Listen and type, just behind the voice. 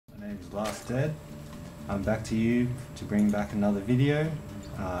LastDead. I'm back to you to bring back another video.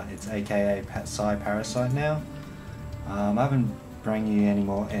 It's aka Psy Parasite now. I haven't brought you any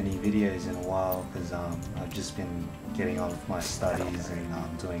videos in a while because I've just been getting on with my studies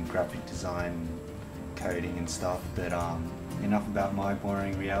and doing graphic design, coding and stuff. But enough about my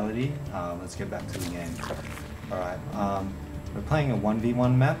boring reality. Let's get back to the game. Alright, we're playing a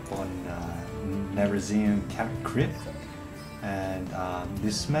 1v1 map on Nerezium Crypt, and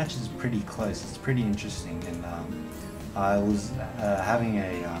this match is pretty close. It's pretty interesting, and I was having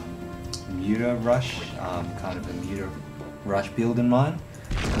a muta rush, kind of a muta rush build in mind,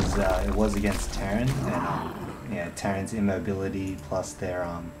 because it was against Terran, and yeah, Terran's immobility plus their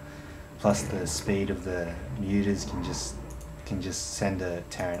plus the speed of the mutas can just send a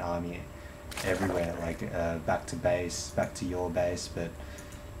Terran army everywhere, like back to base, back to your base. But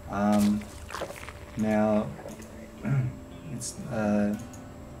now it's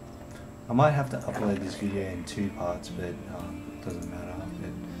I might have to upload this video in 2 parts, but it doesn't matter.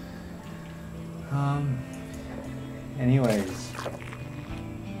 But anyways,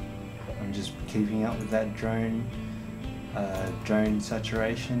 I'm just keeping up with that drone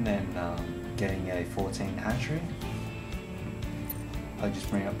saturation and getting a 14 hatchery. I'll just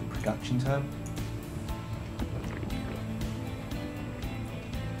bring up the production tab.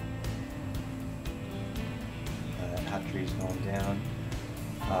 Hatchery's gone down.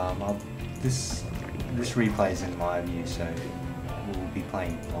 This replay's in my view, so we'll be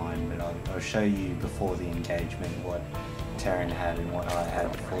playing blind, but I'll show you before the engagement what Terran had and what I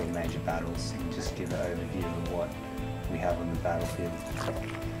had before the major battles, and just give an overview of what we have on the battlefield.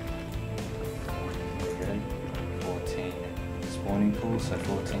 There we go, 14 spawning pool, so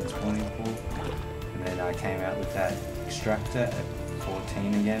 14 spawning pool, and then I came out with that extractor at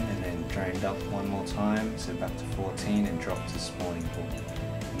 14 again, and then droned up one more time, so back to 14 and dropped to spawning pool.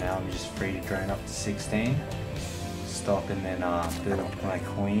 Now I'm just free to drone up to 16, stop, and then build my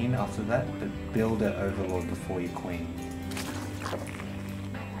queen after that, but build an overlord before your queen.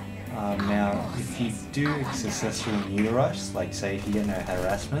 Now if you do a successful muta rush, like say if you get no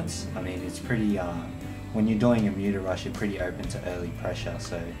harassments, I mean it's pretty, when you're doing a muta rush you're pretty open to early pressure,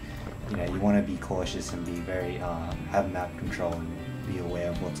 so you know you want to be cautious and be very, have map control and be aware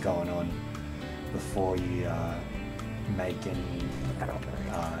of what's going on before you make any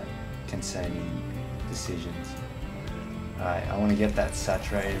concerning decisions. Alright, I want to get that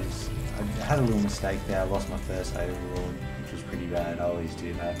saturated. I had a little mistake there. I lost my first overlord, which was pretty bad. I always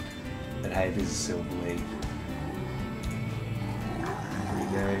do that. But hey, this is Silver League. Here we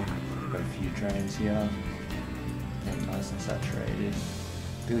go. Got a few drones here. And nice and saturated.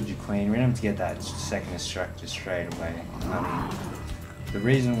 Build your queen. Remember to get that second extractor straight away. I mean, the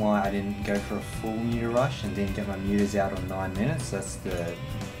reason why I didn't go for a full muta rush and didn't get my mutas out on 9 minutes, that's the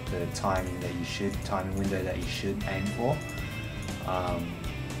timing window that you should aim for,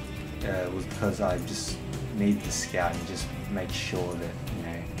 was because I just needed to scout and just make sure that, you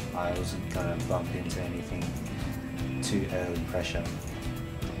know, I wasn't going to bump into anything too early pressure.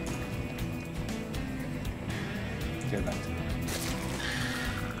 Go back to that.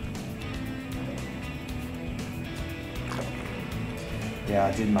 Yeah,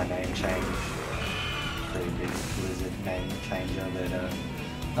 I did my name change. Pretty big Blizzard name changer, but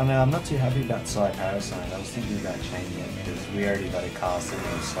I don't know, I'm not too happy about Psy Parasite. I was thinking about changing it because we already got a caster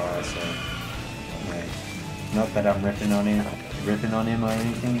named Psy, so you know, not that I'm ripping on him or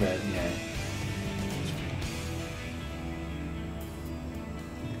anything, but you know,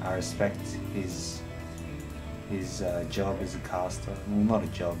 I respect his job as a caster. Well, not a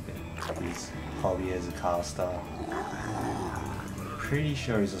job, but his hobby as a caster. Pretty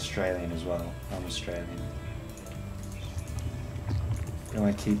sure he's Australian as well. I'm Australian. I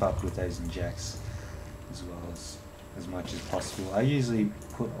want to keep up with those injects as well as much as possible. I usually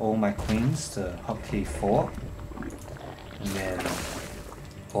put all my queens to hotkey 4, and then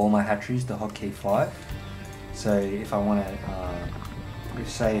all my hatcheries to hotkey 5. So if I want to,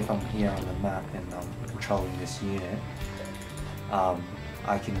 say if I'm here on the map and I'm controlling this unit,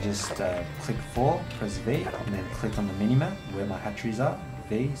 I can just click 4, press V, and then click on the minimap where my hatcheries are.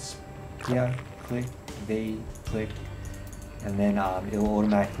 V, here, click, V, click, and then it will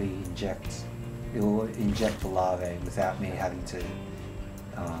automatically inject the larvae without me having to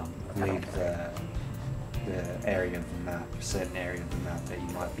leave the area of the map, a certain area of the map that you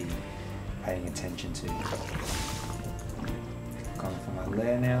might be paying attention to. Going for my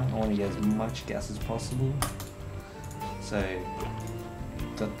lair now. I want to get as much gas as possible. So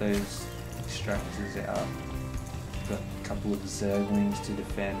got those extractors out. Got a couple of zerglings to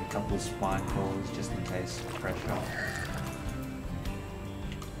defend, a couple of spine crawlers just in case pressure.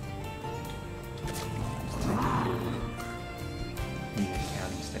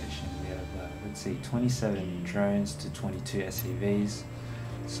 let's see, 27 drones to 22 SCVs.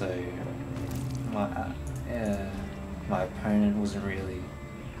 So my opponent wasn't really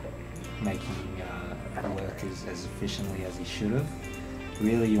making work as efficiently as he should have.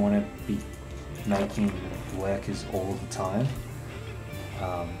 Really, you want to be making workers all the time,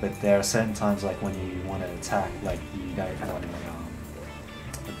 but there are certain times, like when you want to attack, like you don't want to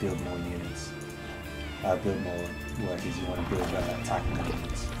build more units, build more workers. You want to build attacking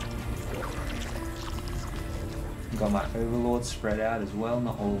units. Got my overlords spread out as well,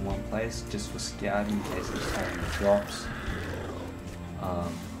 not all in one place, just for scouting in case there's any drops.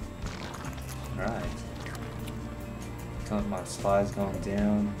 Right. Got my spies going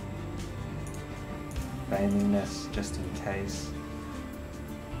down. Bailing nest just in case.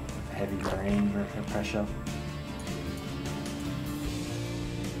 Heavy marine pressure.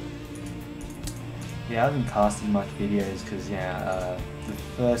 Yeah, I haven't casted much videos because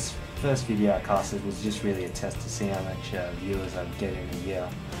the first video I casted was just really a test to see how much viewers I'd get in a year.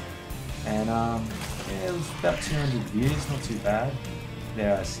 And yeah, it was about 200 views, not too bad.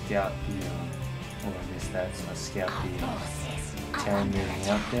 There I scout the, I missed that, so I scout the Terran moving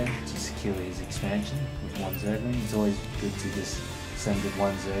out there to secure his expansion with one Zergling. It's always good to just send it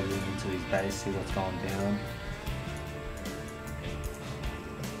one Zergling into his base, see what's going down.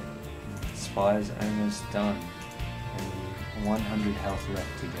 Spire's almost done. And 100 health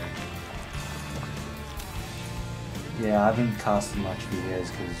left to go. Yeah, I haven't casted much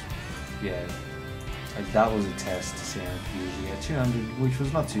videos because, yeah, that was a test to see how many views we get. 200, which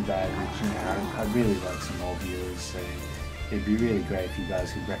was not too bad, which, I'd really like some more viewers, so it'd be really great if you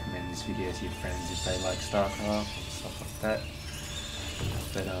guys could recommend this video to your friends if they like Starcraft and stuff like that.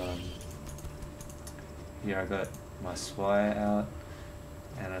 But, yeah, I got my Spire out,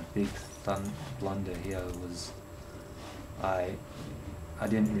 and a big blunder here was I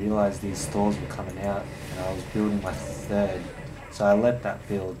didn't realise these stores were coming out, and I was building my third, so I let that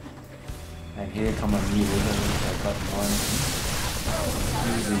build. And here come my mutas, I got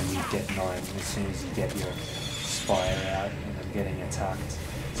 9. Usually you get 9 as soon as you get your Spire out and I'm getting attacked.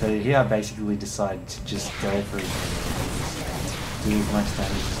 So here I basically decided to just go for it and do as much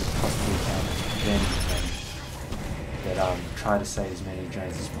damage as I possibly can, then but try to save as many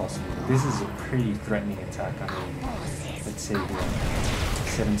drones as possible. This is a pretty threatening attack. I mean, let's see here,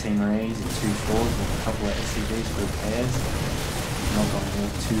 17 Marines and 2 Thors with a couple of SCVs for repairs. Not going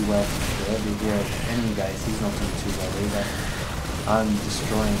too well for sure. But here, enemy base, he's not doing too well either. I'm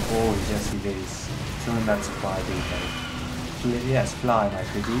destroying all his SCVs, killing that supply depot. Yes, fly, my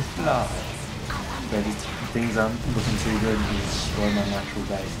piggies, fly. But things aren't looking too good. He's destroyed my natural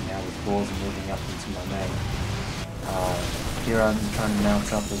base, and now the Thors are moving up into my main. Here I'm trying to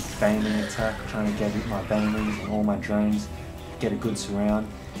mount up a Baneling attack, trying to get my Banelings and all my drones, get a good surround.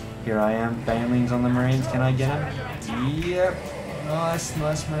 Here I am, Banelings on the Marines, can I get them? Yep,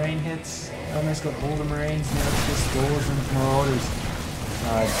 nice Marine hits. I almost got all the Marines, now it's just Thors and Marauders.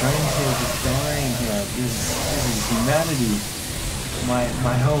 Drones here are just dying here, this is humanity.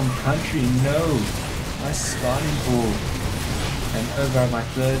 My home country, no! My spawning pool. And over at my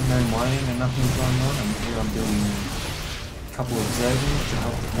third, no mining and nothing's going on, and here I'm building a couple of Zerglings to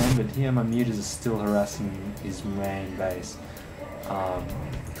help defend, but here my mutas are still harassing his main base. A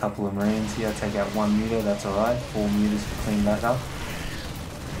couple of Marines here, take out one muta, that's alright, 4 mutas to clean that up.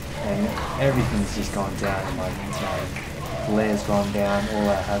 And everything's just gone down, my Blair's gone down, all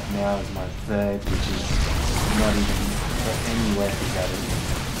I have now is my third, which is not even anywhere to get it.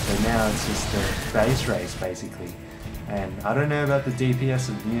 So now it's just a base race basically. And I don't know about the DPS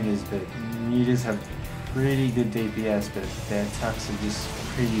of mutas, but mutas have pretty good DPS, but their attacks are just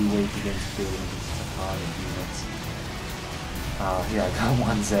pretty weak against buildings to harder units. Here I got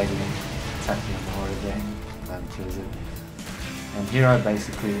one Zergling attacking a Mora there, and kills it. And here I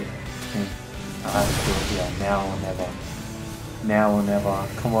basically think I have to do it, yeah, now or never. Now or never.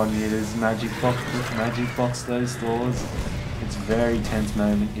 Come on mutas, magic box those doors. It's a very tense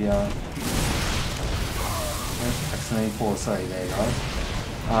moment here. Accidentally pause, sorry there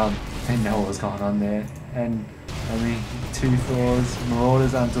guys. Didn't know what was going on there. And I mean, 2 Thors,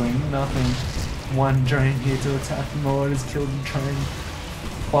 Marauders aren't doing nothing. 1 drone here to attack the Marauders, killed the drone.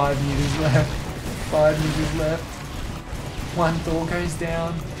 5 mutas left. 5 mutas left. 1 Thor goes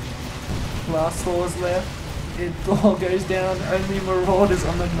down. Last Thor's left. Thor goes down. Only Marauders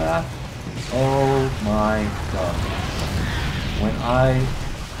on the map. Oh my god. When I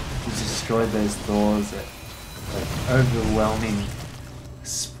destroyed those Thors, like overwhelming,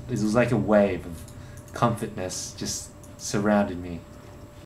 it was like a wave of comfortness just surrounded me.